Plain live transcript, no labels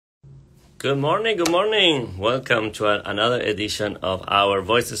Good morning, good morning. Welcome to another edition of our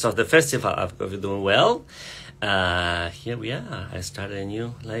Voices of the Festival. I hope you're doing well. Here we are. I started a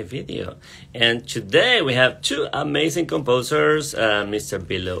new live video. And today we have two amazing composers. Mr.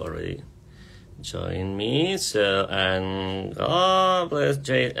 Below already joined me. So, and God bless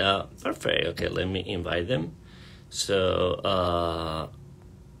Jay. Perfect. Okay, let me invite them. So,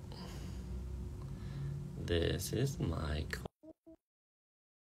 this is Michael.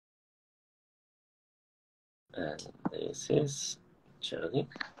 And this is Jodi.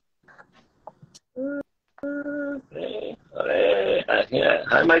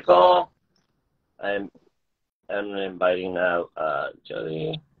 Hi, Michael. I'm inviting now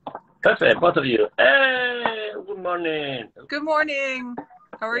Jodi. Perfect, both of you. Hey, good morning. Good morning.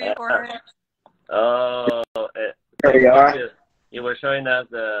 How are you, Jorge? Oh, there you are. You were showing us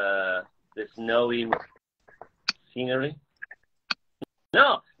the snowy scenery.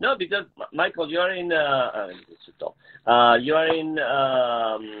 No, because Michael, you are in you are in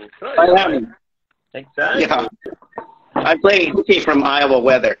Florida. I am. Exactly. Yeah. I'm playing hooky from Iowa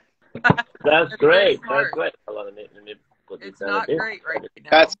weather. That's great. Very That's smart. great. Hold on, let me put It's this down not a bit. great right now.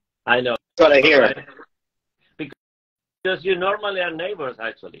 That's I know. what I hear. Right? Because you normally are neighbors,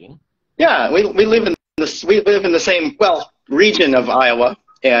 actually. Yeah, we live in the same region of Iowa,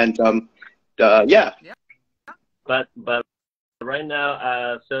 and yeah. But right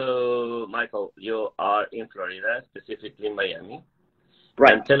now, so Michael, you are in Florida, specifically Miami.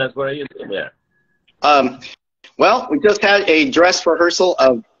 Right. And tell us, where are you doing there? Well, we just had a dress rehearsal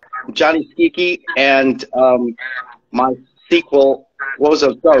of Johnny Skiki and my sequel,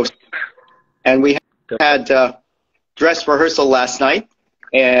 Wozo's Ghost, and we had dress rehearsal last night,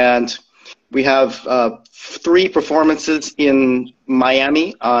 and we have 3 performances in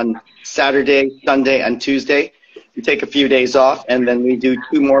Miami on Saturday, Sunday, and Tuesday. We take a few days off, and then we do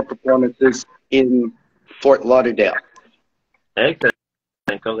 2 more performances in Fort Lauderdale. Excellent.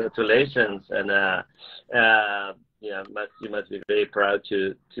 Congratulations. And you must be very proud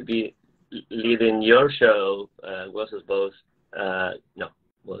to be leading your show, Wozo's Ghost,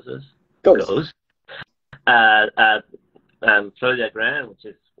 Ghost, at Florida Grand, which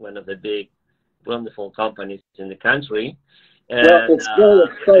is one of the big, wonderful companies in the country. And, well, it's very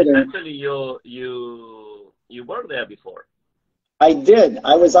exciting. Actually, you worked there before. I did.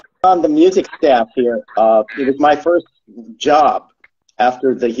 I was on the music staff here. It was my first job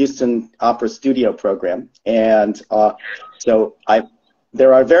after the Houston Opera Studio program, and so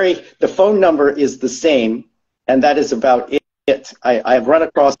the phone number is the same, and that is about it. I've run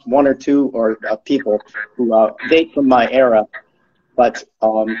across 1 or 2 people who date from my era, but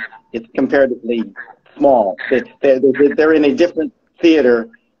it's comparatively small. They're in a different theater,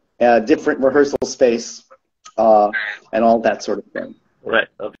 different rehearsal space, and all that sort of thing. Right.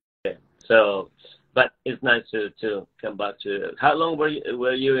 Okay. So, but it's nice to come back to. How long were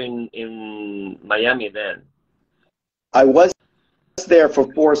you in Miami then? I was there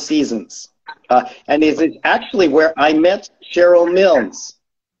for 4 seasons, and it is actually where I met Cheryl Milnes.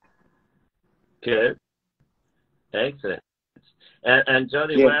 Good. Excellent. And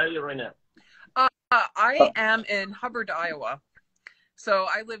Jodi, Yeah. where are you right now? I am in Hubbard, Iowa. So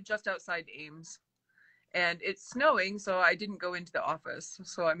I live just outside Ames. And it's snowing, so I didn't go into the office.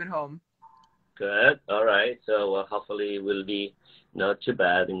 So I'm at home. Good. All right. So hopefully it will be not too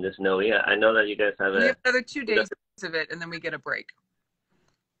bad in the snow. Yeah, I know that you guys have We have another 2 days of it, and then we get a break.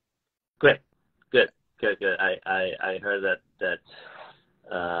 Great. Good. I heard that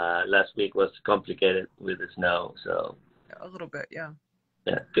last week was complicated with the snow. So A little bit, yeah.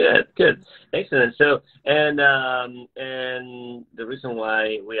 yeah, good, excellent. So and the reason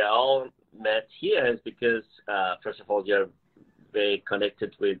why we are all met here is because first of all, you're very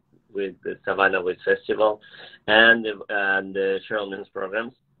connected with the Savannah Woods Festival and the Cheryl Milnes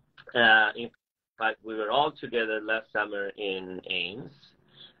programs. In fact, we were all together last summer in Ames,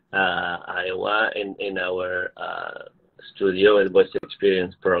 Iowa, in our studio and voice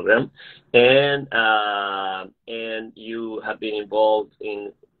experience program, and you have been involved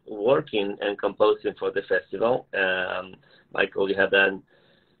in working and composing for the festival. Michael, you have done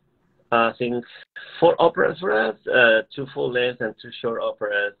I think 4 operas for us, 2 full lengths and 2 short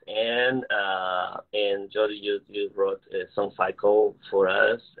operas, and Jodi, you wrote a song cycle for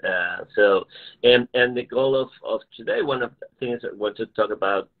us. So and the goal of today, one of the things that I want to talk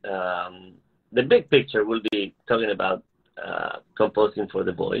about, the big picture will be talking about composing for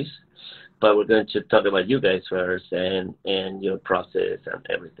the voice, but we're going to talk about you guys first and your process and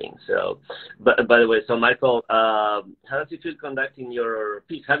everything. So, but by the way, so Michael, how does it feel conducting your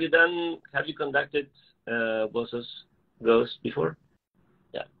piece? Have you conducted Wozo's Ghost before?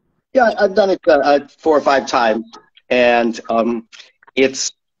 Yeah. Yeah, I've done it 4 or 5 times, and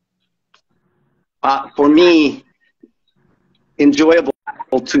it's for me enjoyable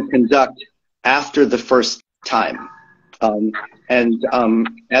to conduct after the first time.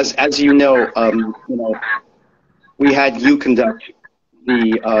 As you know, we had you conduct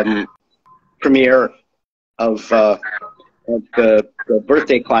the premiere of the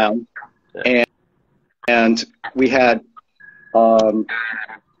Birthday Clown, and we had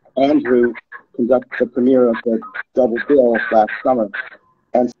Andrew conduct the premiere of the Double Bill last summer.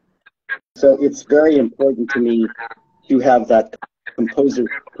 And so it's very important to me to have that composer's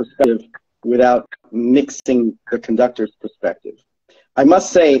perspective without mixing the conductor's perspective. I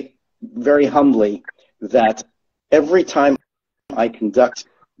must say very humbly that every time I conduct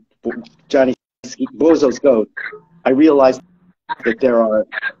Johnny Bozo's Ghost, I realize that there are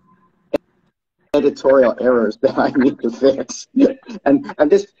editorial errors that I need to fix. and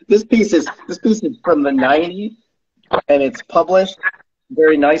this piece is from the 90s, and it's published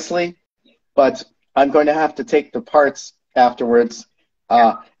very nicely, but I'm going to have to take the parts afterwards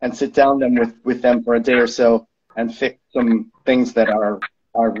and sit down with them for a day or so and fix some things that are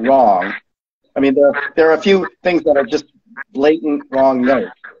wrong. I mean, there are a few things that are just blatant wrong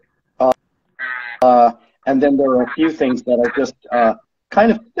notes, and then there are a few things that are just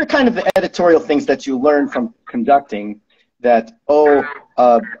they're kind of the editorial things that you learn from conducting. That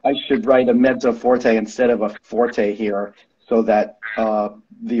I should write a mezzo forte instead of a forte here, so that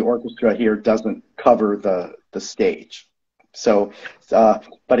the orchestra here doesn't cover the stage. So,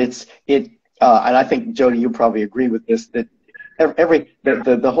 but and I think Jodi, you probably agree with this, that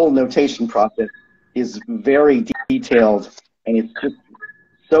the whole notation process is very detailed, and it's just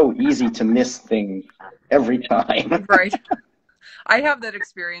so easy to miss things every time. Right. I have that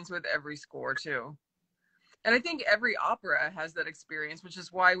experience with every score too. And I think every opera has that experience, which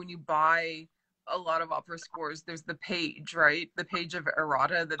is why when you buy a lot of opera scores, there's the page, right? The page of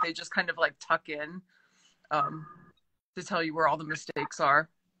errata that they just kind of like tuck in to tell you where all the mistakes are,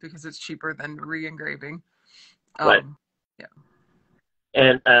 because it's cheaper than re-engraving. Right. Yeah.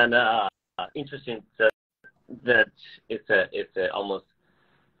 And interesting that it's a almost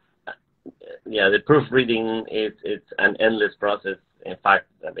the proofreading it's an endless process. In fact,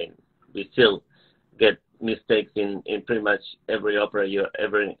 I mean, we still get mistakes in pretty much every opera you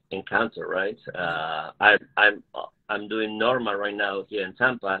ever encounter, right? I'm doing Norma right now here in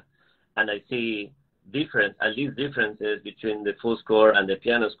Tampa, and I see at least differences between the full score and the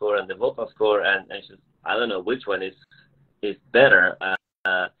piano score and the vocal score, and I don't know which one is better.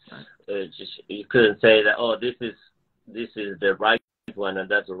 You couldn't say that this is the right one and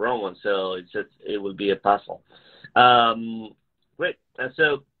that's the wrong one, so it will be a puzzle. Great.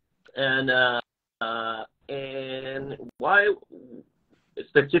 And why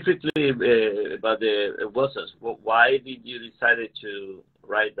specifically about the voces? Why did you decide to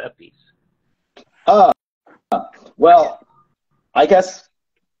write that piece? Well, I guess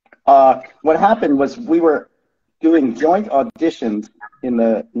what happened was we were doing joint auditions in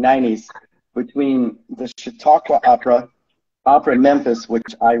the 90s between the Chautauqua Opera Memphis,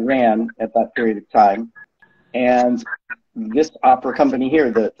 which I ran at that period of time, and this opera company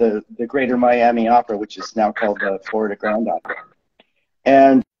here, the Greater Miami Opera, which is now called the Florida Grand Opera.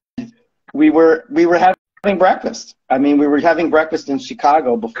 And we were having breakfast. I mean, we were having breakfast in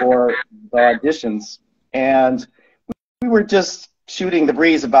Chicago before the auditions, and we were just shooting the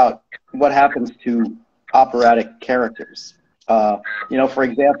breeze about what happens to operatic characters. For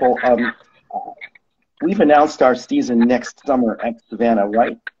example, we've announced our season next summer at Savannah,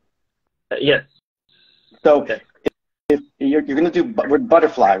 right? Yes. So if you're going to do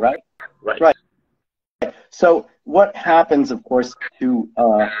Butterfly, right? Right. So what happens, of course, to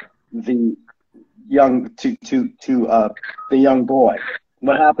the young boy?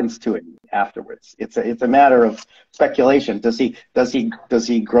 What happens to him afterwards? It's a matter of speculation. Does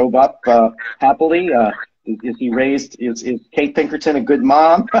he grow up happily? Is he raised? Is Kate Pinkerton a good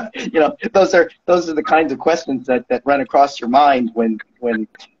mom? Those are the kinds of questions that run across your mind when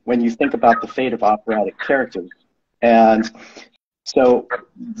you think about the fate of operatic characters. And so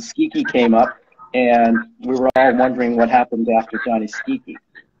Skiki came up, and we were all wondering what happened after Johnny Skiki.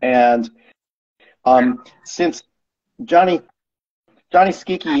 And since Johnny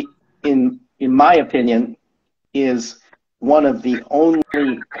Skiki, in my opinion, is one of the only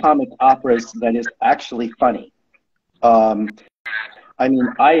comic operas that is actually funny. I mean,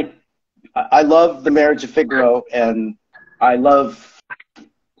 I love The Marriage of Figaro, and I love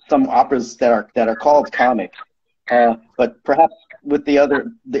some operas that are called comic. But perhaps with the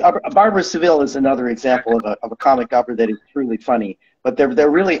other, Barbara Seville is another example of a comic opera that is truly funny, but they're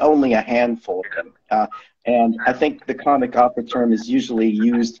really only a handful of them. And I think the comic opera term is usually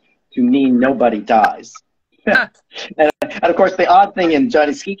used to mean nobody dies. And of course, the odd thing in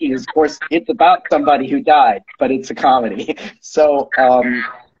Johnny Skiki is, of course, it's about somebody who died, but it's a comedy. So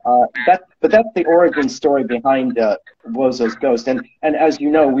but that's the origin story behind Wozo's Ghost. And as you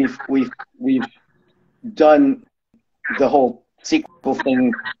know, we've done the whole sequel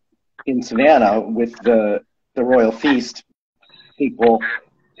thing in Savannah with the Royal Feast sequel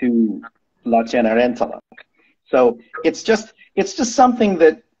to La Cenerentola. So it's just something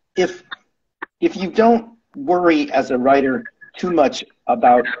that if you don't worry as a writer too much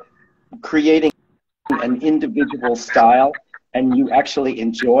about creating an individual style, and you actually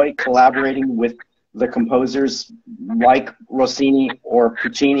enjoy collaborating with the composers like Rossini or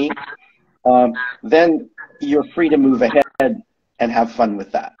Puccini, then you're free to move ahead and have fun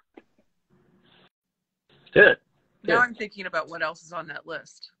with that. Good. Now I'm thinking about what else is on that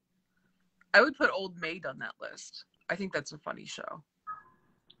list. I would put Old Maid on that list. I think that's a funny show.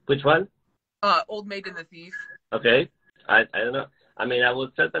 Which one? Old Maid and the Thief. Okay. I don't know. I mean, I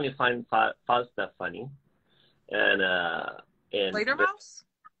would certainly find Falstaff funny. And Fledermaus?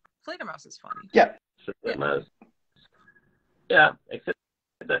 Fledermaus is funny. Yeah. Fledermaus. Yeah, except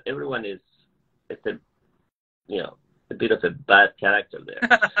that everyone is, it's a bit of a bad character there.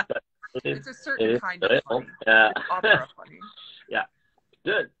 But it's a certain kind of funny. Opera funny. Yeah.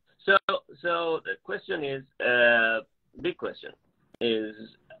 Good. So the question is, big question is,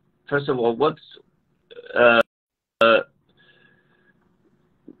 first of all, what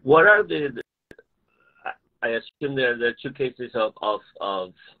are the I assume there are two cases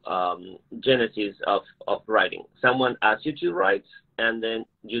of genesis of writing. Someone asks you to write, and then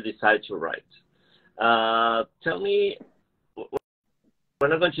you decide to write. Tell me, we're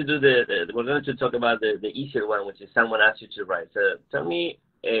not going to do we're going to talk about the easier one, which is someone asks you to write. So tell me,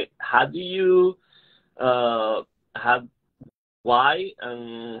 how do you why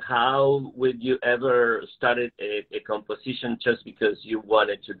and how would you ever started a composition just because you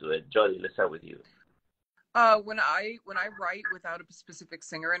wanted to do it? Jodi, let's start with you. When I write without a specific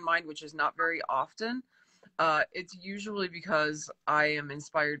singer in mind, which is not very often, it's usually because I am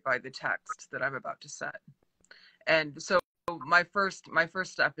inspired by the text that I'm about to set. And so my first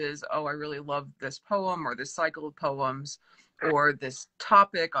step is, I really love this poem or this cycle of poems or this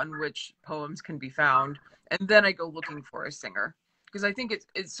topic on which poems can be found. And then I go looking for a singer, because I think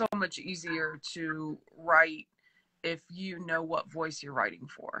it's so much easier to write if you know what voice you're writing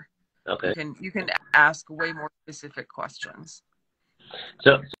for. Okay. You can ask way more specific questions.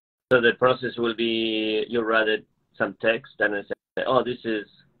 So the process will be, you write some text and then say, oh, this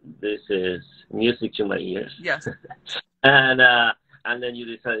is music to my ears. Yes. and then you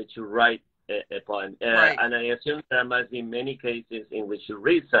decided to write a poem. Right. And I assume there must be many cases in which you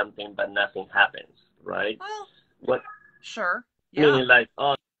read something but nothing happens, right? Well, what? Sure. Yeah. Meaning like,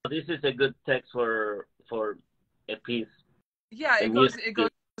 oh, this is a good text for a piece. Yeah, it goes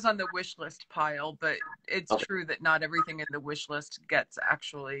on the wish list pile, but it's true that not everything in the wish list gets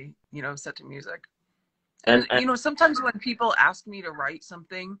actually, set to music. And sometimes when people ask me to write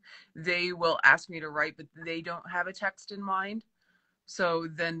something, they will ask me to write, but they don't have a text in mind. So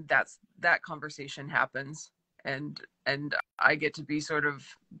then that conversation happens, and I get to be sort of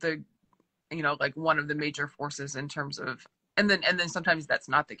the, like one of the major forces in terms of, and then sometimes that's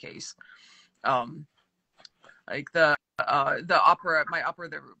not the case. Like the opera, my opera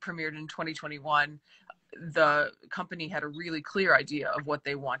that premiered in 2021, the company had a really clear idea of what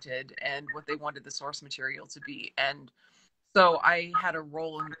they wanted and what they wanted the source material to be. And so I had a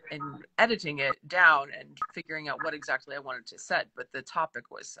role in editing it down and figuring out what exactly I wanted to set, but the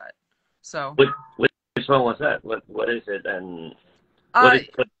topic was set. So which one was that? What is it? And what is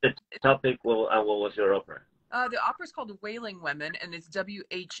the topic? Well, and what was your opera? The opera is called Wailing Women, and it's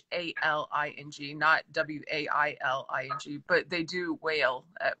WHALING, not WAILING, but they do wail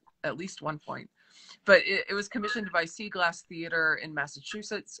at least one point. But it was commissioned by Sea Glass Theater in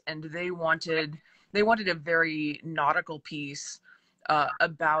Massachusetts, and they wanted a very nautical piece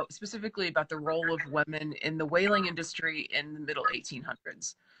specifically about the role of women in the whaling industry in the middle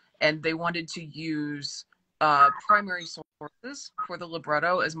 1800s. And they wanted to use primary sources for the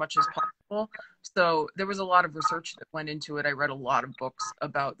libretto as much as possible. So there was a lot of research that went into it. I read a lot of books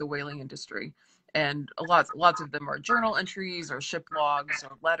about the whaling industry, and lots of them are journal entries or ship logs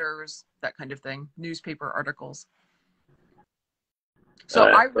or letters, that kind of thing, newspaper articles. So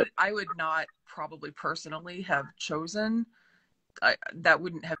I would not probably personally have chosen. That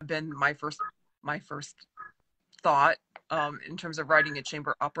wouldn't have been my first thought. in terms of writing a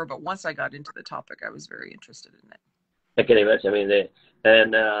chamber opera, but once I got into the topic, I was very interested in it. I can imagine. I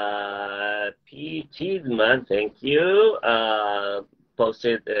mean, P. Cheeseman, thank you,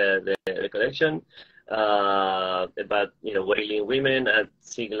 posted the recollection about wailing women at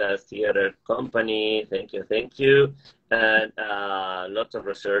Sigla's Theater Company. Thank you, and lots of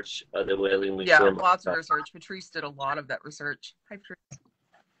research on the wailing museum. Yeah, lots of research. Patrice did a lot of that research. Hi, Patrice.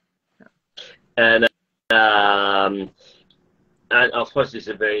 Yeah. And of course, it's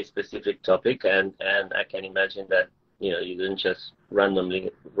a very specific topic, and I can imagine that you didn't just randomly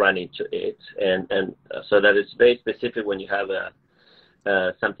run into it, and so that it's very specific when you have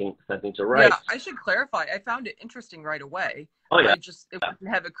something to write. Yeah, I should clarify. I found it interesting right away. Oh yeah, it wouldn't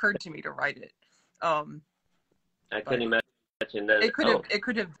have occurred to me to write it. I can imagine that it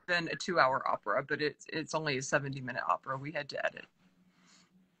could have been a 2-hour opera, but it's only a 70-minute opera. We had to edit.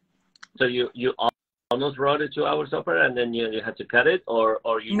 So you almost wrote a 2 hours opera, and then you had to cut it, or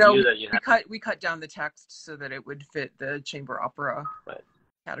you knew that you had. We cut down the text so that it would fit the chamber opera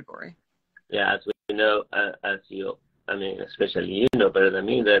category. Yeah, as we know, especially you know better than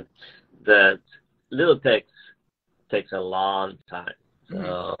me that little text takes a long time.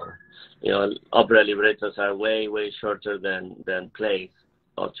 So opera librettos are way shorter than plays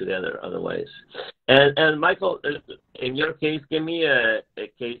altogether otherwise. And Michael, in your case, give me a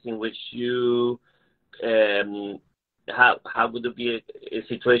case in which you how would it be a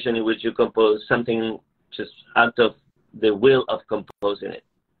situation in which you compose something just out of the will of composing it?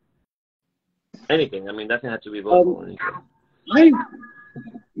 Anything. I mean, doesn't have to be vocal.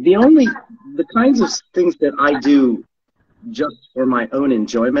 The kinds of things that I do just for my own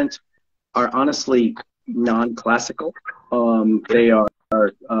enjoyment are honestly non-classical. They are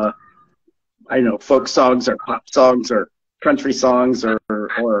I don't know, folk songs or pop songs or country songs or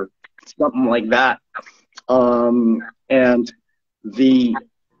something like that. And the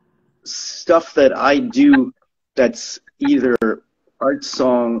stuff that I do that's either art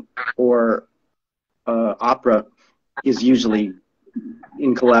song or opera is usually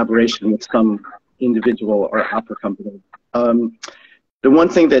in collaboration with some individual or opera company. The one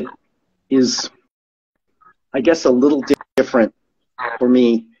thing that is, I guess, a little different for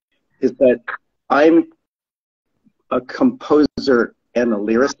me is that I'm a composer and a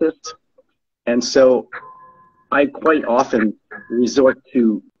lyricist, and so I quite often resort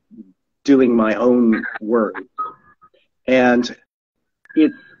to doing my own work. And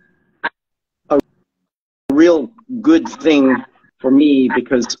it's a real good thing for me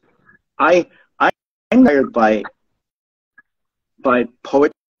because I'm inspired by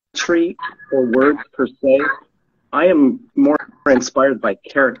poetry or words per se. I am more inspired by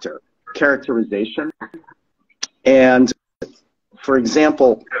characterization. And for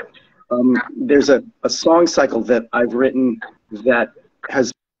example, there's a song cycle that I've written that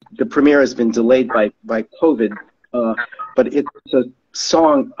the premiere has been delayed by COVID, but it's a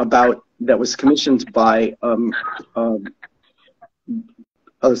song that was commissioned by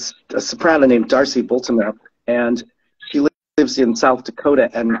a soprano named Darcy Boltomer, and she lives in South Dakota,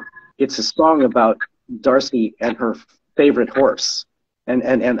 and it's a song about Darcy and her favorite horse, and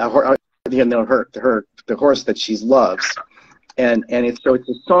the horse that she loves, and it's a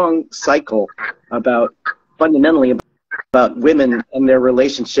song cycle fundamentally about women and their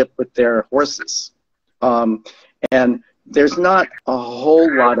relationship with their horses, and there's not a whole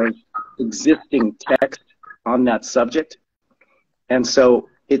lot of existing text on that subject, and so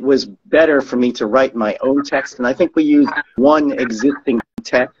it was better for me to write my own text, and I think we used one existing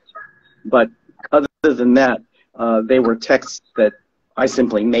text, but other than that, they were texts that I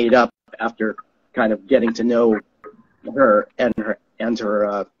simply made up after kind of getting to know her and her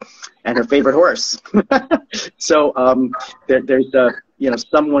favorite horse. So there's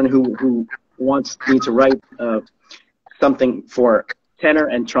someone who wants me to write something for tenor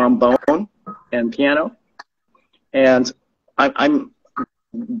and trombone and piano, and I'm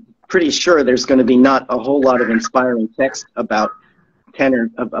pretty sure there's going to be not a whole lot of inspiring text about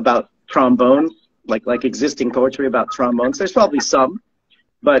trombones, like existing poetry about trombones. There's probably some,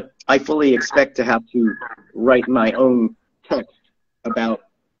 but I fully expect to have to write my own text about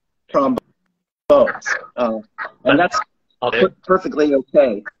trombones, and that's perfectly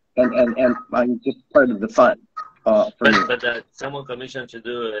okay. And I'm just part of the fun. But someone commissioned to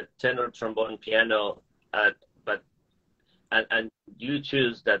do a tenor, trombone, piano, and you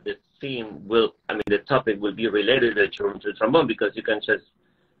choose that the theme the topic will be related to trombone, because you can just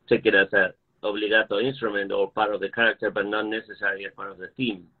take it as a obligato instrument or part of the character, but not necessarily a part of the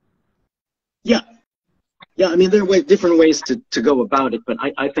theme. Yeah. I mean, there are different ways to go about it, but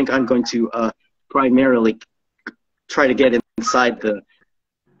I think I'm going to primarily try to get inside the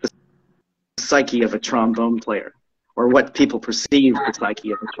psyche of a trombone player, or what people perceive the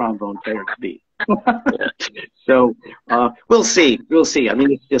psyche of a trombone player to be. So we'll see. We'll see. I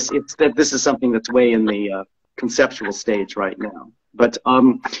mean, it's that this is something that's way in the conceptual stage right now. But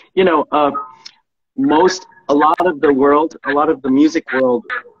you know, a lot of the music world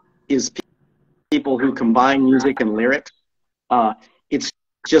is people who combine music and lyrics. It's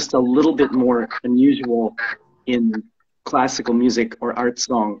just a little bit more unusual in classical music or art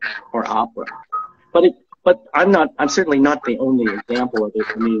song or opera. But I'm certainly not the only example of it.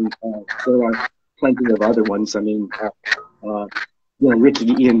 I mean, there are plenty of other ones. I mean, you know, Ricky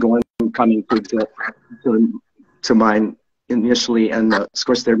Ian Gordon coming to mind initially, and of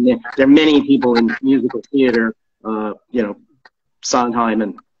course there are many people in musical theater, you know, Sondheim,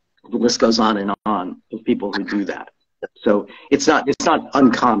 and the list goes on of people who do that. So it's not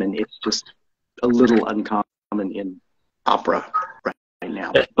uncommon. It's just a little uncommon in opera right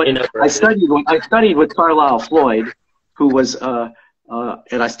now. But I studied with Carlisle Floyd, who was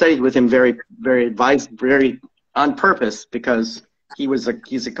and I studied with him very on purpose, because he's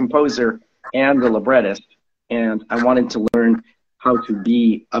a composer and a librettist, and I wanted to learn how to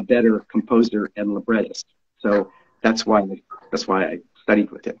be a better composer and librettist. So that's why I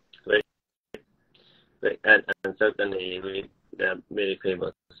studied with him. And certainly there are very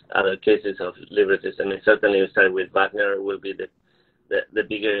famous other cases of librettists, and certainly we started with Wagner, will be the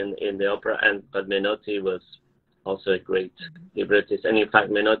bigger in the opera, but Menotti was also a great librettist, and in fact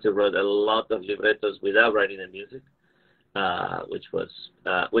Menotti wrote a lot of librettos without writing the music,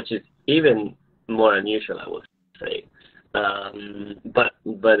 which is even more unusual, I would say. But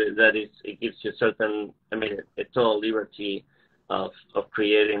that is, it gives you certain, I mean, a total liberty of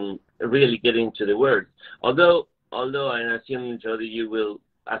creating, really getting to the words. Although I assume, Jodi, you will,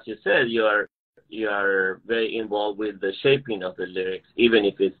 as you said, you are very involved with the shaping of the lyrics, even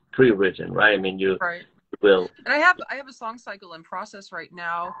if it's pre-written, right? I mean, you right. will. And I have a song cycle in process right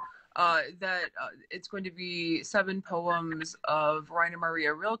now. That it's going to be 7 poems of Rainer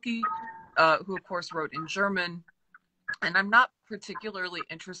Maria Rilke, who of course wrote in German. And I'm not particularly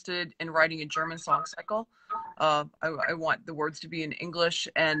interested in writing a German song cycle. I want the words to be in English,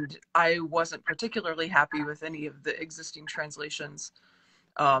 and I wasn't particularly happy with any of the existing translations.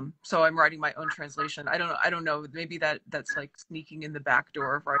 So I'm writing my own translation. I don't know. Maybe that's like sneaking in the back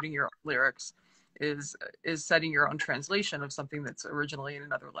door of writing your own lyrics, is setting your own translation of something that's originally in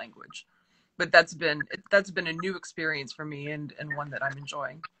another language. But that's been a new experience for me, and one that I'm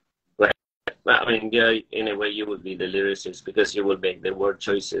enjoying. I mean, yeah, in a way, you would be the lyricist, because you will make the word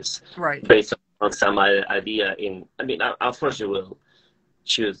choices right based on some idea. Of course, you will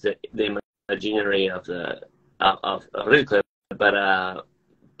choose the imaginary of Rilke,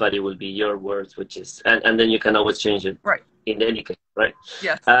 but it will be your words, which is, and then you can always change it. Right. In any case, right?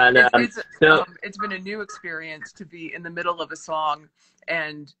 Yes. And it's been a new experience to be in the middle of a song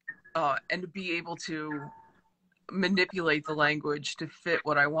and to be able to manipulate the language to fit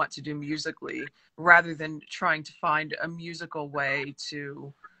what I want to do musically, rather than trying to find a musical way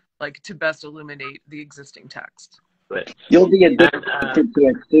to best illuminate the existing text. Right. You'll be addicted to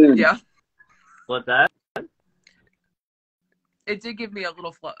it soon. Yeah. What's that? It did give me a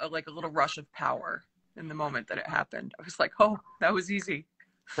little rush of power in the moment that it happened. I was like, oh, that was easy.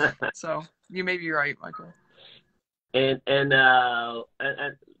 So you may be right, Michael. And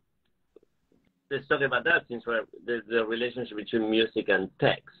let's talk about that, since we're the relationship between music and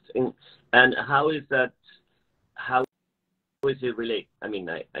text, and how is it relate? I mean,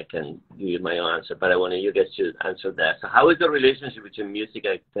 I can give you my own answer, but I want you guys to answer that. So how is the relationship between music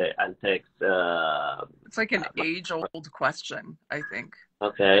and text? It's like an age-old question, I think.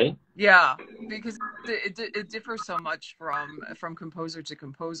 Okay. Yeah, because it differs so much from composer to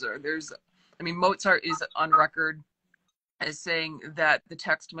composer. Mozart is on record as saying that the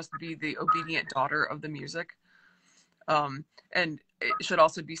text must be the obedient daughter of the music. And it should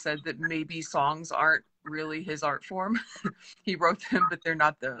also be said that maybe songs aren't really his art form. He wrote them, but they're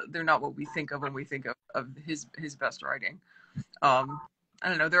not what we think of when we think of his best writing. I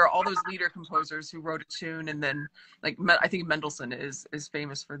don't know. There are all those leader composers who wrote a tune, and then, like, I think Mendelssohn is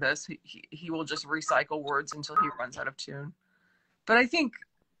famous for this. He will just recycle words until he runs out of tune. But I think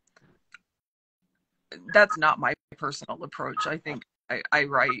that's not my personal approach. I think I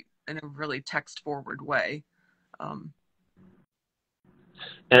write in a really text-forward way.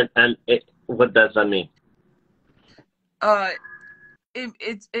 What does that mean?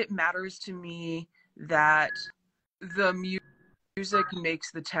 It matters to me that the music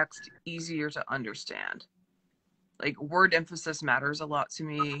makes the text easier to understand. Like, word emphasis matters a lot to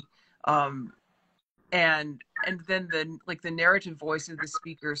me. and then the narrative voice of the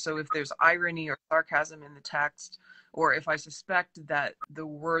speaker. So if there's irony or sarcasm in the text, or if I suspect that the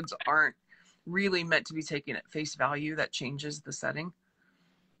words aren't really meant to be taken at face value, that changes the setting.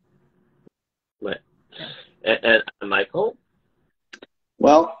 Right. And Michael?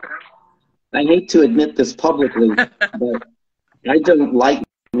 Well, I hate to admit this publicly, but I don't like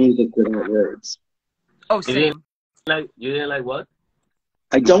music without words. Oh, same. You didn't like what?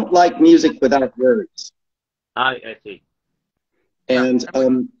 I don't like music without words. I see. And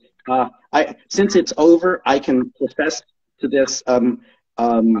since it's over, I can profess to this.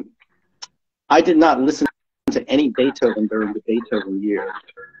 I did not listen to any Beethoven during the Beethoven years.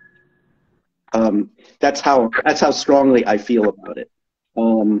 That's how strongly I feel about it.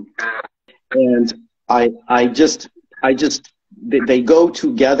 And I just they go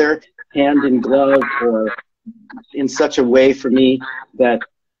together hand in glove, or in such a way for me that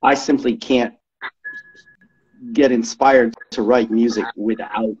I simply can't get inspired to write music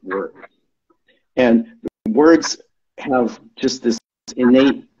without words. And words have just this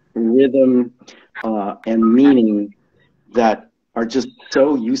innate rhythm and meaning that are just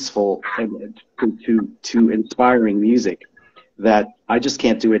so useful to inspiring music that I just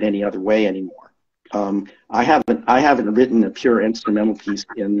can't do it any other way anymore. I haven't written a pure instrumental piece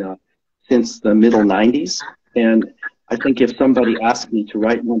since the middle '90s, and I think if somebody asked me to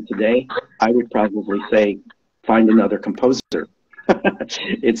write one today, I would probably say, find another composer.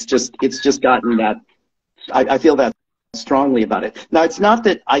 It's just gotten that. I feel that strongly about it. Now, it's not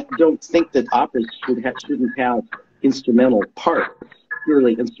that I don't think that operas shouldn't have instrumental parts,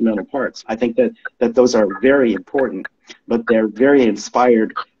 purely instrumental parts. I think that those are very important, but they're very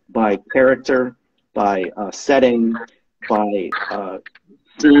inspired by character, by setting, by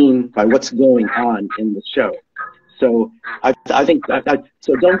scene, by what's going on in the show. So I think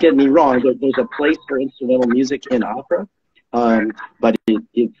so don't get me wrong, there's a place for instrumental music in opera, but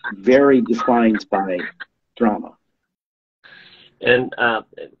it's very defined by drama. And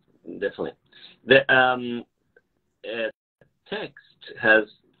definitely. The text has,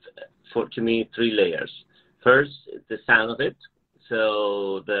 to me, 3 layers. First, the sound of it.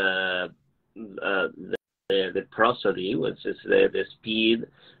 So the prosody, which is the speed,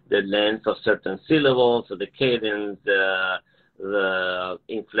 the length of certain syllables, so the cadence, the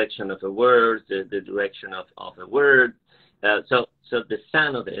inflection of a word, the direction of a word. So the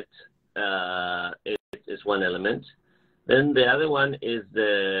sound of it is one element. Then the other one is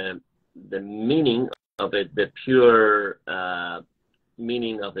the meaning of it, the pure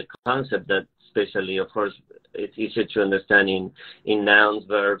meaning of the concept, that especially, of course, it's easier to understand in nouns,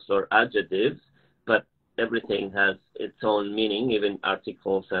 verbs, or adjectives, but everything has its own meaning, even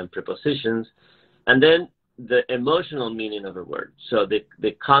articles and prepositions. And then the emotional meaning of a word. So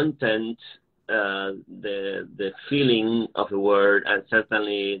the content, the feeling of a word, and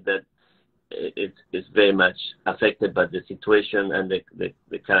certainly that it's very much affected by the situation and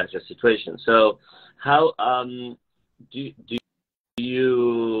the character situation. So how do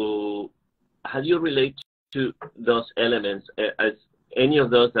you relate to those elements? As any of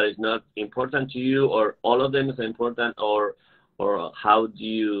those that is not important to you, or all of them is important, or how do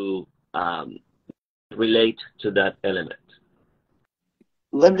you relate to that element?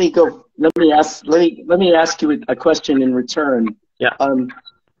 Let me ask you a question in return. Yeah.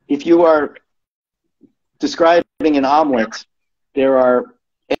 If you are describing an omelet, there are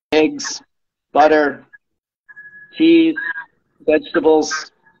eggs, butter, cheese,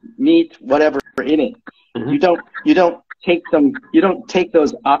 vegetables, meat, whatever in it. Mm-hmm. You don't take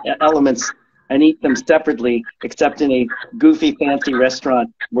those elements and eat them separately, except in a goofy, fancy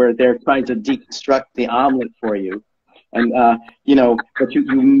restaurant where they're trying to deconstruct the omelet for you, and but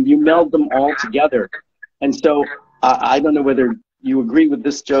you meld them all together. And so I don't know whether you agree with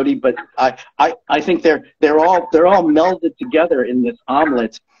this, Jodi, but I think they're all melded together in this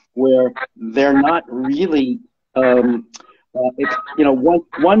omelet, where they're not really. One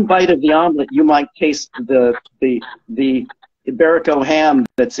bite of the omelet, you might taste the Iberico ham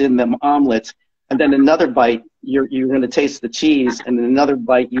that's in the omelet, and then another bite you're going to taste the cheese, and then another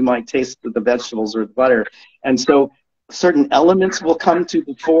bite you might taste the vegetables or the butter. And so certain elements will come to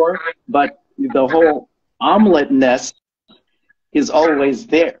the fore, but the whole omelet-ness is always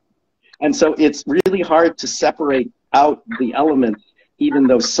there. And so it's really hard to separate out the elements, even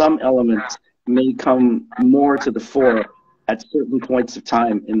though some elements may come more to the fore at certain points of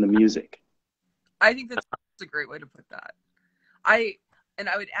time in the music. I think that's a great way to put that. I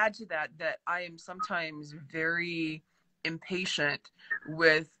would add to that I am sometimes very impatient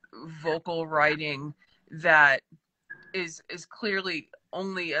with vocal writing that is clearly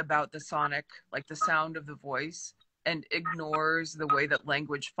only about the sonic, like the sound of the voice, and ignores the way that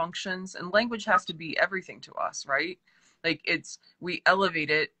language functions. And language has to be everything to us, right? Like we elevate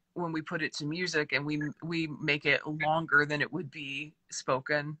it when we put it to music, and we make it longer than it would be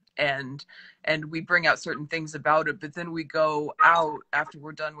spoken, and we bring out certain things about it, but then we go out after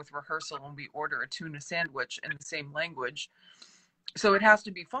we're done with rehearsal and we order a tuna sandwich in the same language. So it has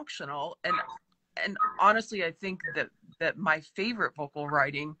to be functional. And honestly, I think that my favorite vocal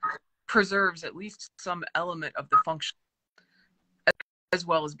writing preserves at least some element of the function as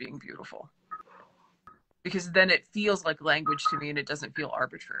well as being beautiful. Because then it feels like language to me, and it doesn't feel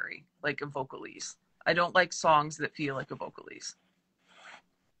arbitrary, like a vocalese. I don't like songs that feel like a vocalese.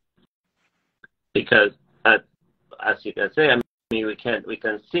 Because, as you can say, I mean, we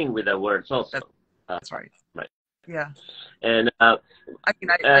can sing with the words also. That's right. Right. Yeah. And I mean,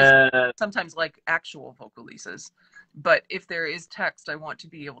 I sometimes like actual vocalises, but if there is text, I want to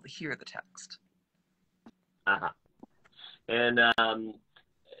be able to hear the text. And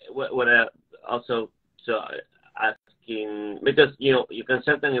what also. So asking, because you can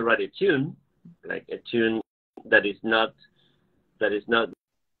certainly write a tune, like a tune that is not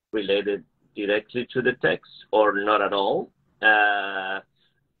related directly to the text, or not at all,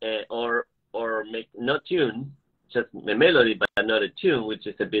 or make no tune, just a melody but not a tune, which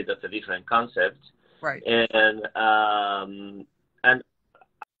is a bit of a different concept. Right. And I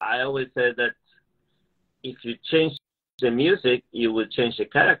always say that if you change the music, you will change the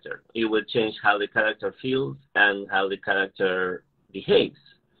character. You will change how the character feels and how the character behaves,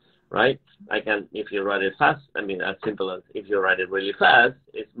 right? If you write it fast, I mean, as simple as if you write it really fast,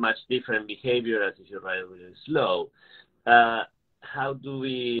 it's much different behavior as if you write it really slow. How do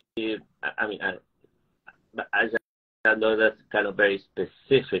we, I mean, I know that's kind of very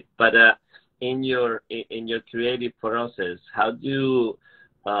specific, but in your creative process, how do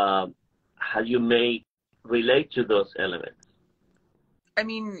you relate to those elements? I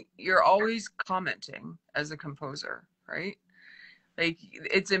mean, you're always commenting as a composer, right? Like,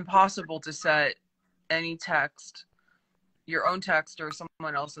 it's impossible to set any text, your own text or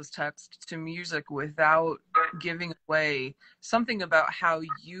someone else's text, to music without giving away something about how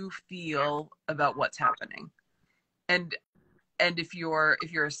you feel about what's happening. And if you're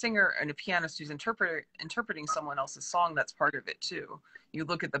a singer and a pianist who's interpreting someone else's song, that's part of it too. You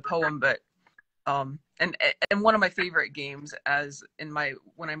look at the poem, but and one of my favorite games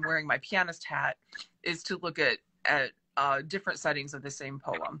when I'm wearing my pianist hat is to look at different settings of the same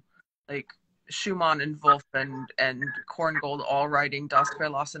poem, like Schumann and Wolf and Korngold all writing Das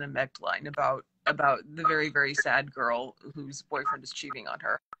Verlassene Mägdlein about the very, very sad girl whose boyfriend is cheating on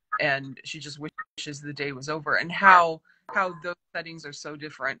her, and she just wishes the day was over, and how those settings are so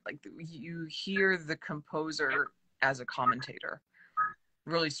different. Like, you hear the composer as a commentator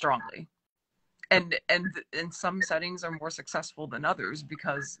really strongly. And some settings are more successful than others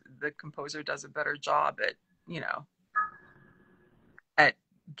because the composer does a better job at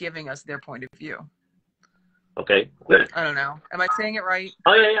giving us their point of view. Okay, good. I don't know. Am I saying it right?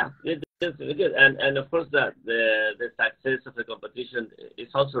 Oh yeah. It's good. And of course that the success of the competition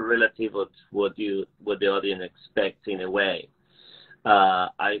is also relative to what the audience expects in a way.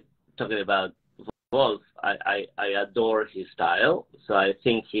 I talking about Wolf, I adore his style, so I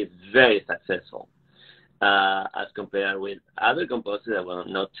think he's very successful as compared with other composers, I will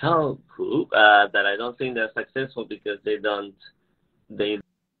not tell who, that I don't think they're successful because they don't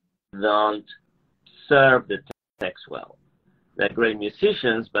serve the text well. They're great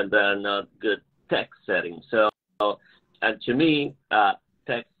musicians, but they're not good text setting. So, and to me,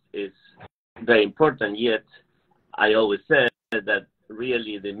 text is very important, yet I always say that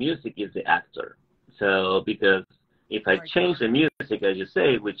really the music is the actor. So, because if I change the music, as you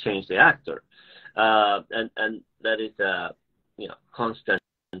say, we change the actor, and that is a constant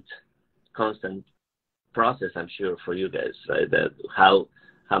process, I'm sure, for you guys, right? That how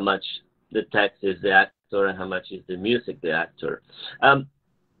much the text is the actor and how much is the music the actor.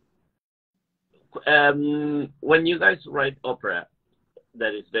 When you guys write opera,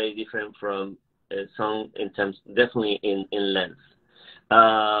 that is very different from a song in terms, definitely in length.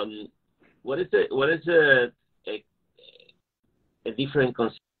 What is a different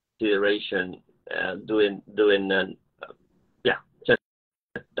consideration doing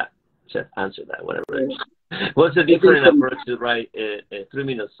just answer that, whatever it is. What's the different approach to write a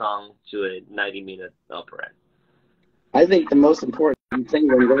 3-minute song to a 90-minute opera? I think the most important thing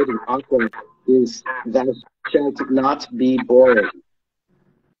when writing opera is that it shall not be boring.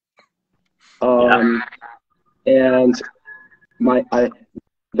 And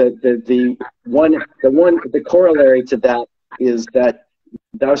the corollary to that is that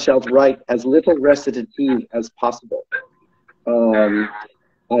thou shalt write as little recitative as possible.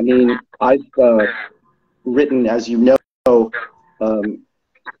 I mean, I've written, as you know,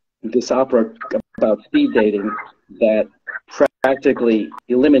 this opera about speed dating that practically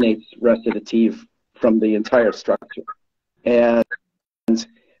eliminates recitative from the entire structure. And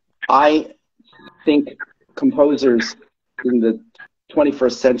I think composers in the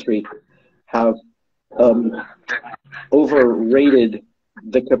 21st century have overrated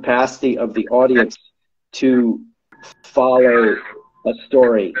the capacity of the audience to follow a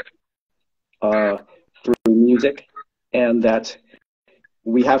story through music, and that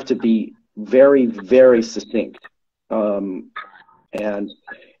we have to be very, very succinct.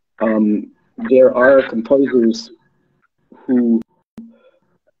 There are composers who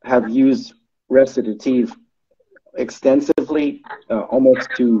have used recitative extensively, almost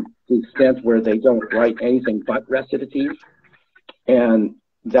to the extent where they don't write anything but recitative. And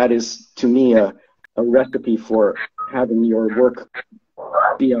that is, to me, a recipe for having your work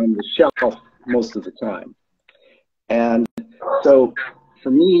be on the shelf most of the time. And so, for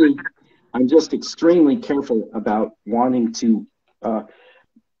me, I'm just extremely careful about wanting to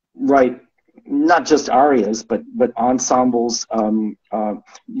write not just arias, but ensembles, you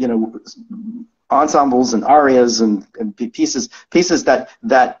know, ensembles and arias and pieces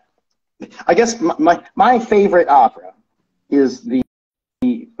that I guess my favorite opera is the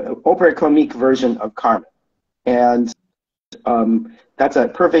opera comique version of Carmen, and that's a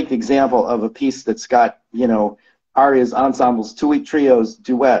perfect example of a piece that's got, you know, arias, ensembles, two-week trios,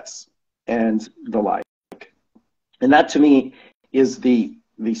 duets, and the like. And that, to me, is the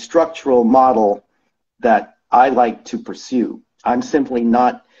structural model that I like to pursue. I'm simply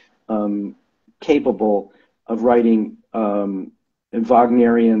not capable of writing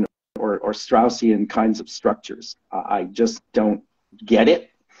Wagnerian or Straussian kinds of structures. I just don't get it.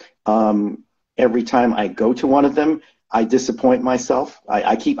 Every time I go to one of them, I disappoint myself.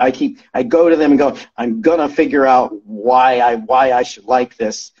 I go to them and go, I'm gonna figure out why I should like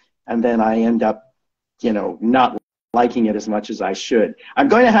this, and then I end up, you know, not liking it as much as I should. I'm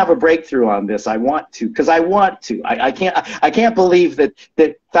going to have a breakthrough on this. I want to, because I want to. I can't believe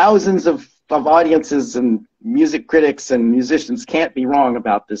that thousands of audiences and music critics and musicians can't be wrong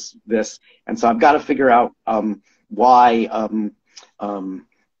about this. And so I've got to figure out why I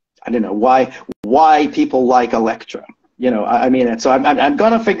don't know why people like Electra. You know, I mean, and so I'm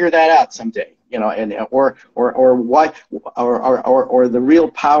going to figure that out someday. You know, and or why or the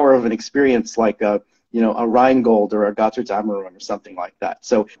real power of an experience like a, you know, a Rheingold or a Götterdämmerung or something like that.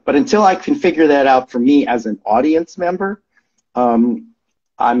 So, but until I can figure that out for me as an audience member, I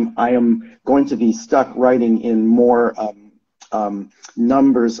am going to be stuck writing in more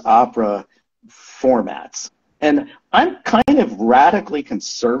numbers opera formats. And I'm kind of radically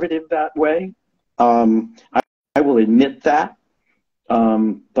conservative that way. I will admit that.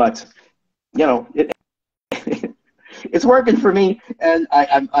 But, you know, it's working for me, and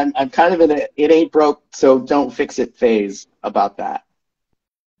I'm kind of in a it ain't broke, so don't fix it phase about that.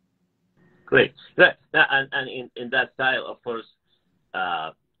 Great. And in that style, of course,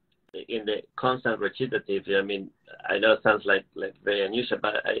 in the constant recitative, I mean, I know it sounds like very unusual,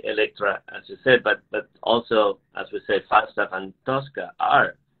 but Electra, as you said, but also, as we said, Falstaff and Tosca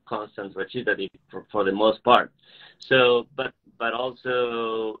are constant recitative for the most part. So, but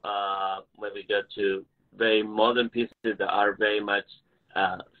also when we go to very modern pieces that are very much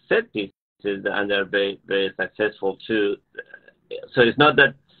set pieces, and they're very, very successful too. So it's not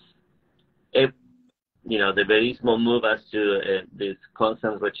that you know, the very small move as to this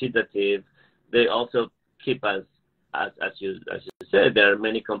constant recitative. They also keep us, as you said, there are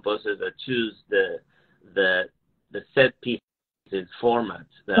many composers that choose the set pieces formats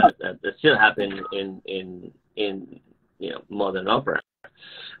that still happen in you know, modern opera.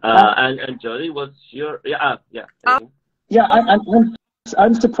 And Jodi, what's your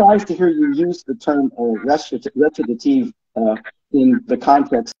I'm surprised to hear you use the term recitative in the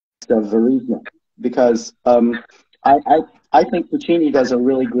context of Verismo, because I think Puccini does a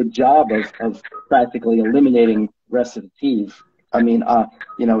really good job of practically eliminating recitative. I mean,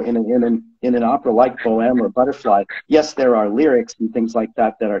 you know, in an opera like Bohème or Butterfly, yes, there are lyrics and things like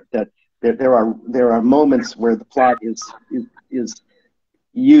that there are moments where the plot is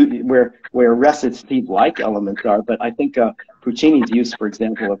where recitative-like elements are, but I think Puccini's use, for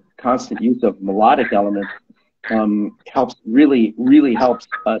example, of constant use of melodic elements helps really helps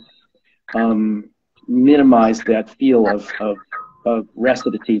us minimize that feel of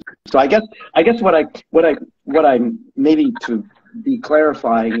recitative. So I guess what I maybe to be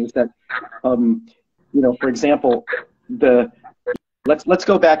clarifying is that you know, for example, let's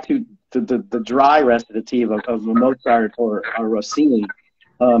go back to the dry recitative of Mozart or Rossini.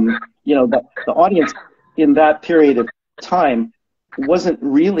 You know, the audience in that period of time wasn't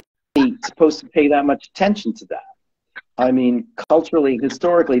really supposed to pay that much attention to that. I mean, culturally,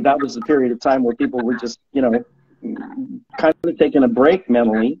 historically, that was a period of time where people were just, you know, kind of taking a break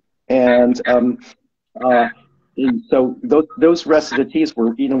mentally, and so those recitatives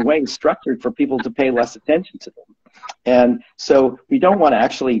were in a way structured for people to pay less attention to them. And so we don't want to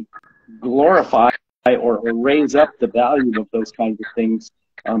actually glorify or raise up the value of those kinds of things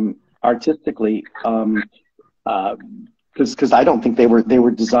artistically, because I don't think they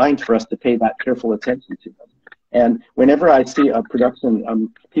were designed for us to pay that careful attention to them. And whenever I see a production,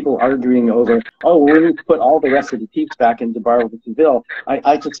 people arguing over, oh, we need to put all the recitatives back into Barlow de Seville,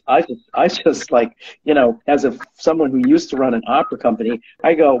 I just like, you know, as someone who used to run an opera company,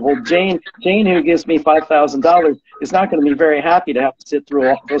 I go, well, Jane, who gives me $5,000, is not going to be very happy to have to sit through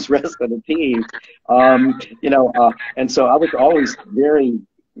all those recitatives, you know, and so I was always very,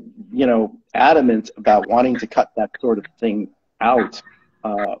 you know, adamant about wanting to cut that sort of thing out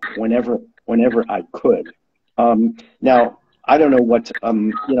whenever I could. Now, I don't know what,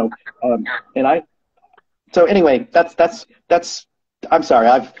 you know, so anyway, that's, I'm sorry,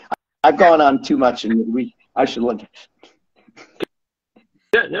 I've gone on too much, and I should look.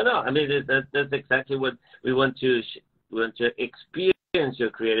 Yeah, no, I mean, that's exactly what we want to experience your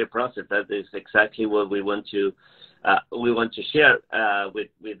creative process. That is exactly what we want to share with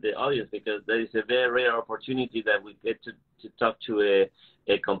the audience, because there is a very rare opportunity that we get to talk to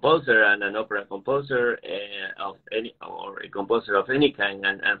a composer and an opera composer or a composer of any kind,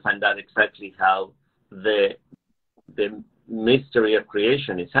 and find out exactly how the mystery of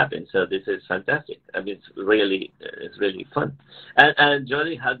creation is happening. So this is fantastic. I mean, it's really fun. And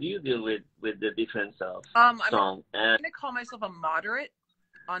Jodi, how do you deal with the difference of song? I'm going to call myself a moderate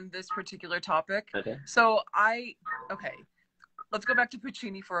on this particular topic. Okay. So let's go back to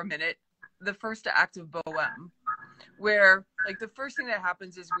Puccini for a minute. The first act of Bohème, where like the first thing that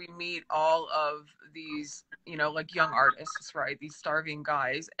happens is we meet all of these, you know, like young artists, right? These starving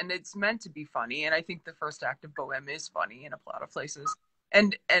guys, and it's meant to be funny. And I think the first act of Bohème is funny in a lot of places.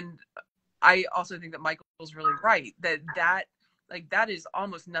 And I also think that Michael's really right that is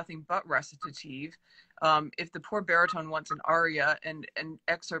almost nothing but recitative. If the poor baritone wants an aria and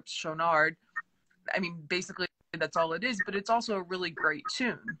excerpts Chonard, I mean, basically that's all it is, but it's also a really great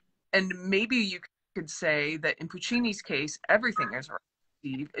tune. And maybe you could say that in Puccini's case, everything is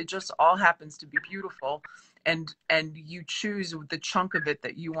recitative. It just all happens to be beautiful, and you choose the chunk of it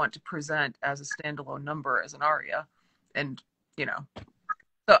that you want to present as a standalone number, as an aria. And, you know,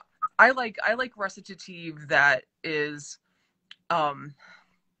 so I like recitative that is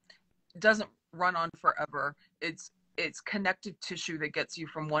doesn't run on forever. It's connective tissue that gets you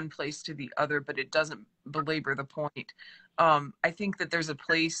from one place to the other, but it doesn't belabor the point. I think that there's a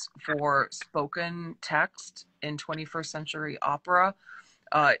place for spoken text in 21st century opera,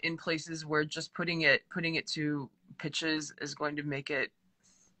 in places where just putting it to pitches is going to make it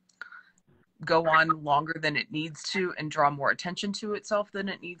go on longer than it needs to and draw more attention to itself than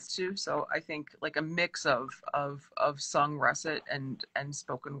it needs to. So I think like a mix of sung recit and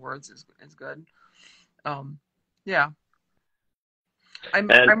spoken words is good. Yeah. I'm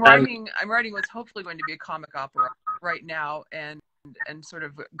writing what's hopefully going to be a comic opera right now, and sort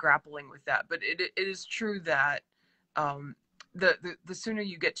of grappling with that. But it is true that the sooner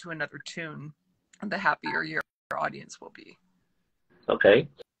you get to another tune, the happier your audience will be. Okay.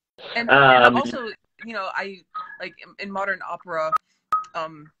 And also, you know, I like in modern opera,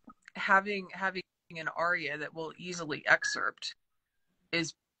 having an aria that will easily excerpt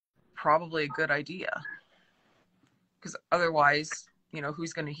is probably a good idea, because otherwise, you know,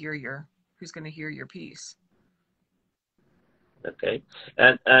 who's going to hear your piece? Okay.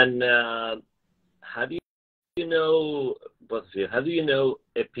 And how do you know, both of you, how do you know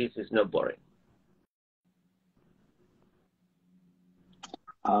a piece is not boring?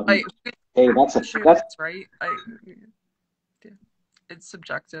 Hey, that's right. It's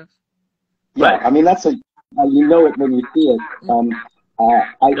subjective. Yeah, right. I mean, you know it when you see it.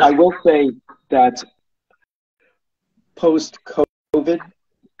 I will say that post-COVID,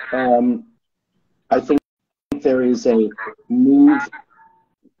 I think there is a move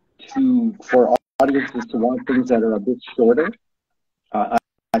for audiences to want things that are a bit shorter.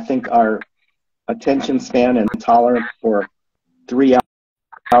 I think our attention span and tolerance for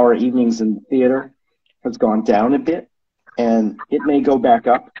 3-hour evenings in the theater has gone down a bit, and it may go back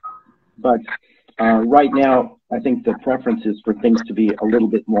up. But right now, I think the preference is for things to be a little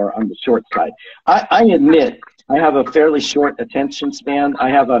bit more on the short side. I admit I have a fairly short attention span. I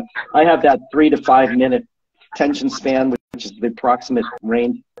have that 3 to 5 minute attention span, which is the approximate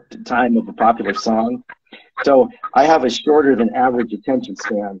range time of a popular song. So I have a shorter than average attention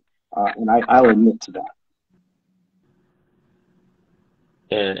span, and I'll admit to that.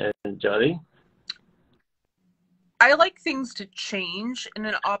 And Jodi? I like things to change in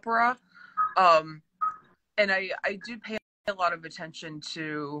an opera, and I do pay a lot of attention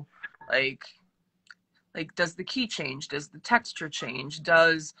to like does the key change, does the texture change,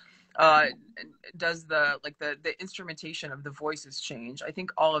 does the instrumentation of the voices change. I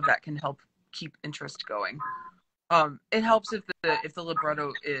think all of that can help keep interest going. It helps if the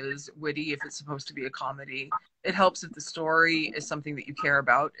libretto is witty, if it's supposed to be a comedy. It helps if the story is something that you care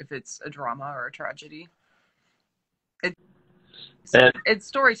about, if it's a drama or a tragedy. It's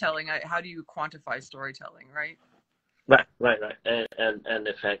storytelling. How do you quantify storytelling, right? Right, and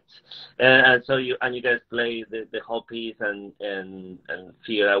effects, and so you guys play the whole piece and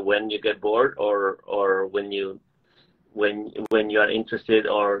figure out when you get bored or when you are interested,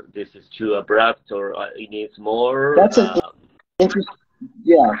 or this is too abrupt, or it needs more. That's that's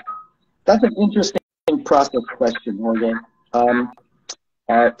an interesting process question, Morgan.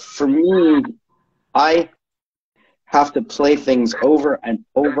 For me, I have to play things over and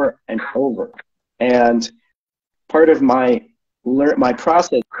over and over, and part of my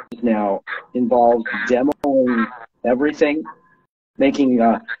process now involves demoing everything, making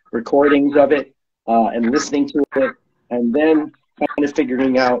recordings of it, and listening to it, and then kind of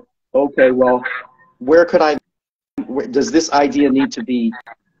figuring out, okay, well, does this idea need to be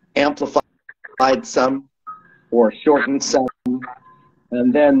amplified some or shortened some?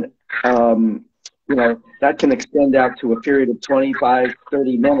 And then, that can extend out to a period of 25,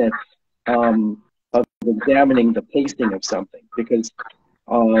 30 minutes of examining the pacing of something, because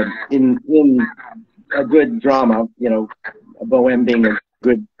in a good drama, a Bohème being a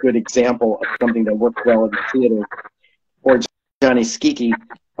good example of something that works well in the theater, or Johnny Skiki,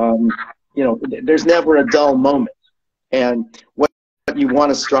 there's never a dull moment, and what you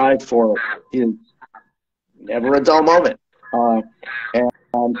want to strive for is never a dull moment, and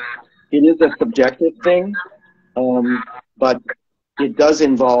it is a subjective thing, but it does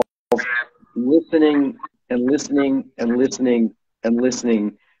involve listening and listening and listening and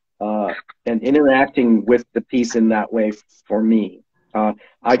listening, and interacting with the piece in that way for me.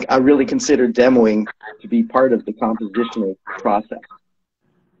 I really consider demoing to be part of the compositional process.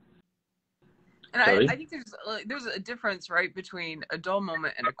 And I think there's a difference, right, between a dull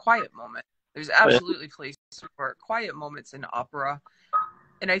moment and a quiet moment. There's absolutely place for quiet moments in opera,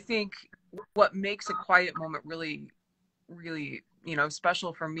 and I think what makes a quiet moment really, really,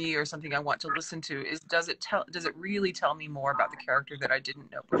 special for me, or something I want to listen to, is does it really tell me more about the character that I didn't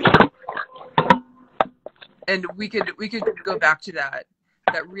know before? And we could go back to that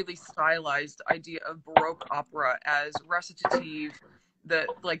really stylized idea of Baroque opera as recitative, the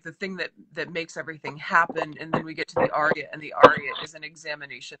thing that makes everything happen, and then we get to the aria, and the aria is an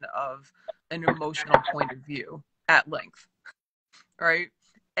examination of an emotional point of view at length, right?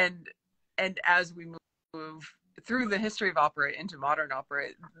 And as we move through the history of opera into modern opera,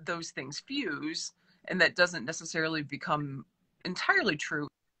 those things fuse, and that doesn't necessarily become entirely true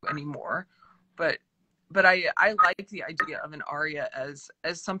anymore. But I like the idea of an aria as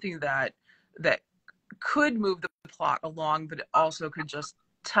something that could move the plot along, but it also could just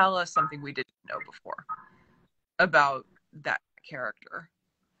tell us something we didn't know before about that character.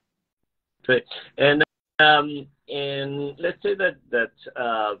 Great. And let's say that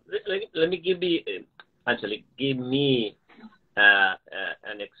let me give me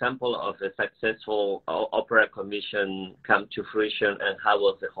an example of a successful opera commission come to fruition, and how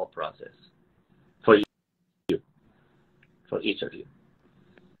was the whole process for you, for each of you?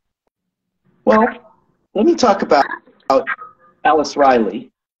 Well, let me talk about Alice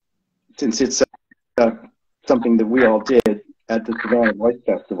Riley, since it's something that we all did at the Savannah Voice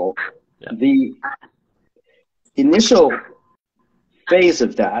Festival. Yeah. The initial phase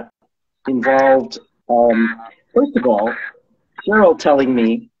of that involved, first of all, Cheryl telling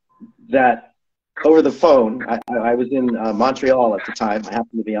me that over the phone, I was in Montreal at the time. I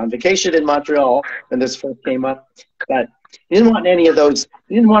happened to be on vacation in Montreal when this first came up. That he didn't want any of those.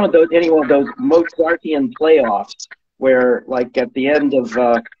 He didn't want any one of those Mozartian playoffs where, like at the end of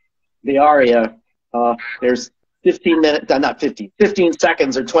the aria, there's 15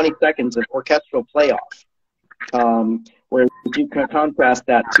 seconds or 20 seconds of orchestral playoff. Where you can contrast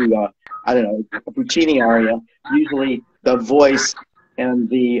that to, I don't know, a Puccini aria. Usually the voice and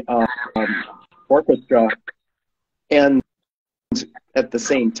the orchestra end at the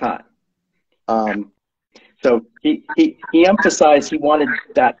same time. So he emphasized he wanted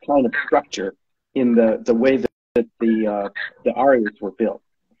that kind of structure in the way that the arias were built.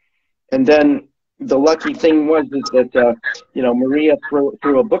 And then the lucky thing was is that Maria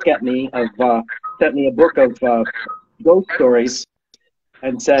threw a book at me sent me a book of ghost stories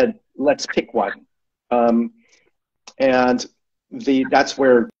and said, let's pick one. And that's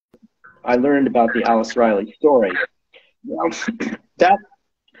where I learned about the Alice Riley story.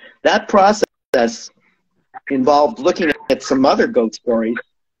 That process involved looking at some other ghost stories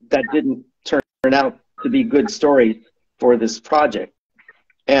that didn't turn out to be good stories for this project.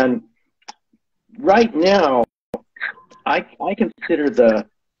 And right now, I consider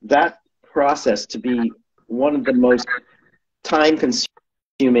that process to be one of the most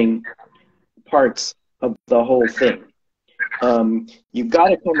time-consuming parts of the whole thing. You've got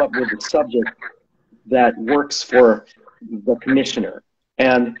to come up with a subject that works for the commissioner.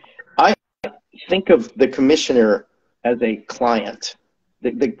 And I think of the commissioner as a client.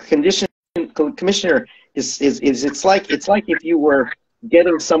 The commissioner is it's like if you were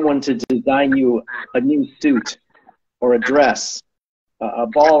getting someone to design you a new suit or a dress, a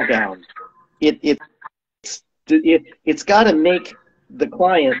ball gown. It's got to make the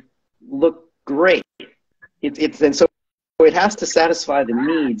client look great. And so it has to satisfy the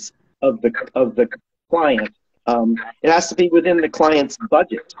needs of the client. It has to be within the client's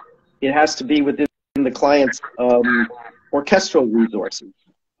budget. It has to be within the client's orchestral resources.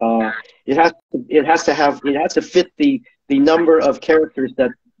 It has to fit the number of characters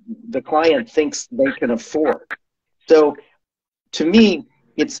that the client thinks they can afford. So, to me,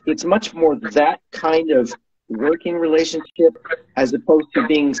 it's much more that kind of working relationship as opposed to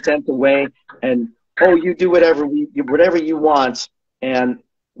being sent away and, oh, you do whatever you want, and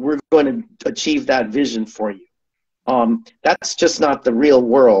we're going to achieve that vision for you. That's just not the real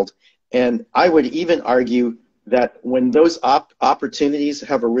world. And I would even argue that when those opportunities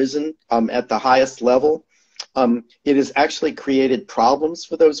have arisen at the highest level, it has actually created problems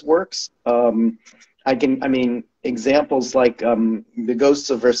for those works. Examples like The Ghosts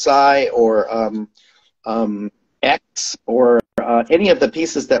of Versailles or X or any of the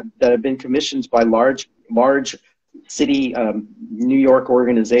pieces that have been commissioned by large city New York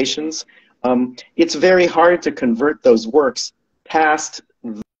organizations. It's very hard to convert those works past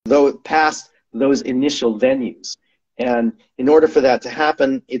those initial venues. And in order for that to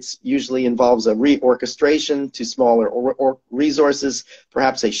happen, it usually involves a reorchestration to smaller or resources,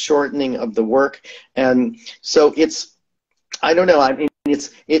 perhaps a shortening of the work. And so I don't know.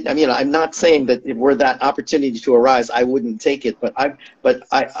 I'm not saying that if were that opportunity to arise, I wouldn't take it. But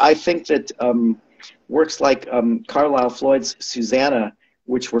I think that works like Carlisle Floyd's Susanna,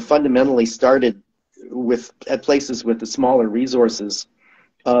 which were fundamentally started at places with the smaller resources,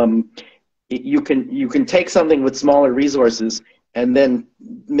 you can take something with smaller resources and then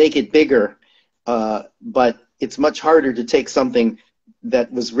make it bigger, but it's much harder to take something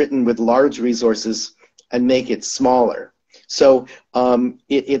that was written with large resources and make it smaller. So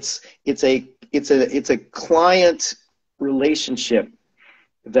it's a client relationship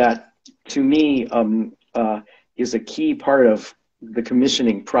that, to me, is a key part of the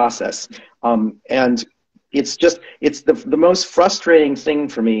commissioning process, and it's the most frustrating thing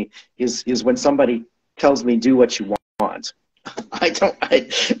for me is when somebody tells me do what you want.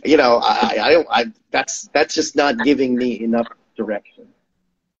 That's just not giving me enough direction.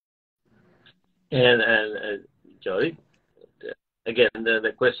 And Jodi, again,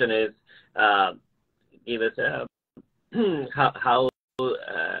 the question is, give us how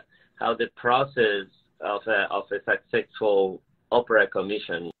the process of a successful opera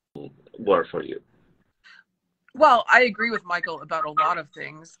commission work for you. Well, I agree with Michael about a lot of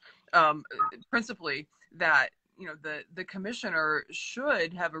things. Principally that the commissioner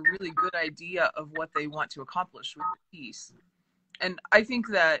should have a really good idea of what they want to accomplish with the piece. And I think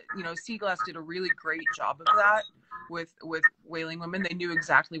that Seaglass did a really great job of that with Wailing Women. They knew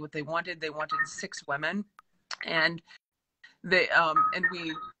exactly what they wanted. They wanted 6 women, and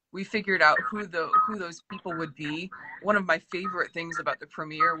we figured out who those people would be. One of my favorite things about the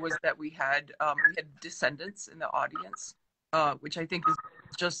premiere was that we had descendants in the audience, which I think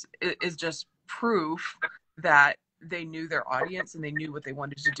is just proof that they knew their audience and they knew what they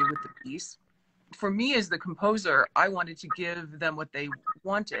wanted to do with the piece. For me as the composer, I wanted to give them what they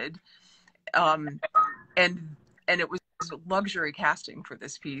wanted, and it was luxury casting for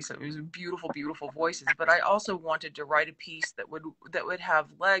this piece. It was beautiful, beautiful voices, but I also wanted to write a piece that would have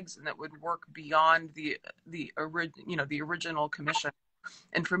legs and that would work beyond the original commission.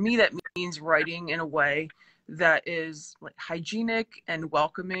 And for me, that means writing in a way that is like hygienic and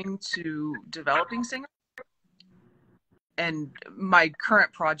welcoming to developing singers, my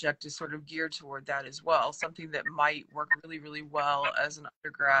current project is sort of geared toward that as well. Something that might work really, really well as an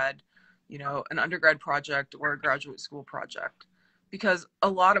undergrad, an undergrad project or a graduate school project, because a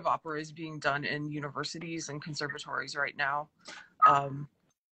lot of opera is being done in universities and conservatories right now,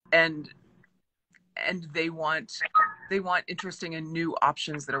 and they want interesting and new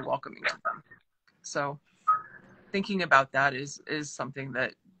options that are welcoming to them. So thinking about that is something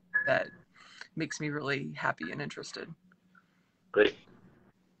that makes me really happy and interested. Great.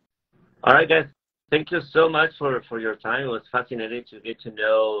 All right, guys. Thank you so much for your time. It was fascinating to get to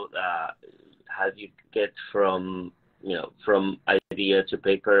know how you get from idea to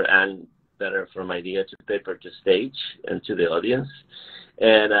paper, and better from idea to paper to stage and to the audience.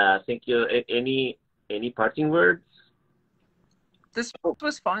 And thank you. Any parting words? This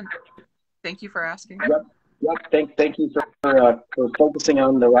was fun. Thank you for asking. Yep. Thank you for focusing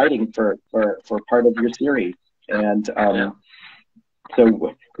on the writing for part of your series. And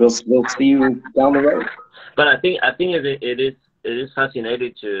so we'll see you down the road. But I think it is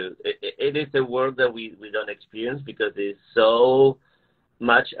fascinating it is a world that we don't experience, because it's so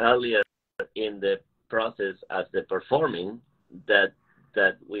much earlier in the process as the performing that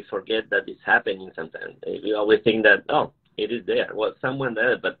we forget that it's happening sometimes. We always think that, oh, it is there. Well, someone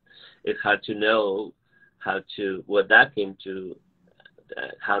there, but it's hard to know what that came to,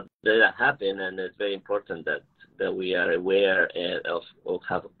 how did that happen, and it's very important that we are aware of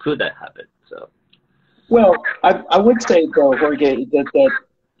how could that happen. So, well, I would say though, Jorge, that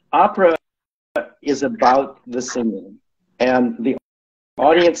opera is about the singing, and the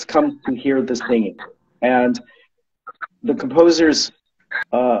audience comes to hear the singing, and the composers,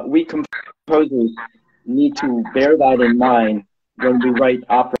 we composers, need to bear that in mind when we write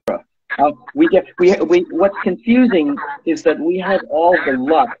opera. What's confusing is that we have all the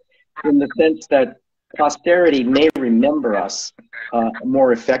luck in the sense that posterity may remember us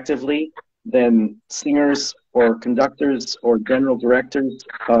more effectively than singers or conductors or general directors.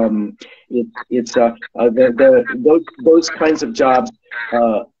 Those kinds of jobs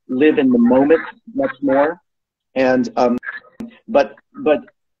live in the moment much more, and but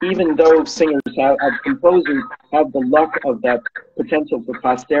even though singers composers have the luck of that potential for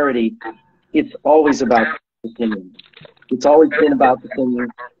posterity, it's always about the singing. It's always been about the singing.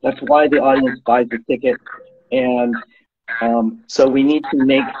 That's why the audience buys the ticket. And so we need to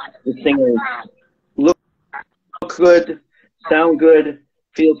make the singers look good, sound good,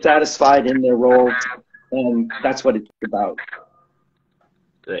 feel satisfied in their roles. And that's what it's about.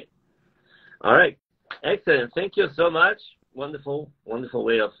 Great. All right. Excellent. Thank you so much. Wonderful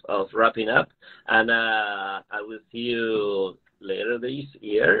way of wrapping up. And I will see you later this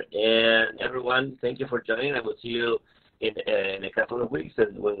year. And everyone, thank you for joining. I will see you in a couple of weeks,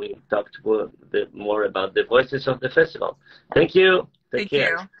 and when we talk more about the voices of the festival. Thank you. Take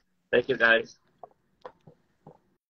care. Thank you, guys.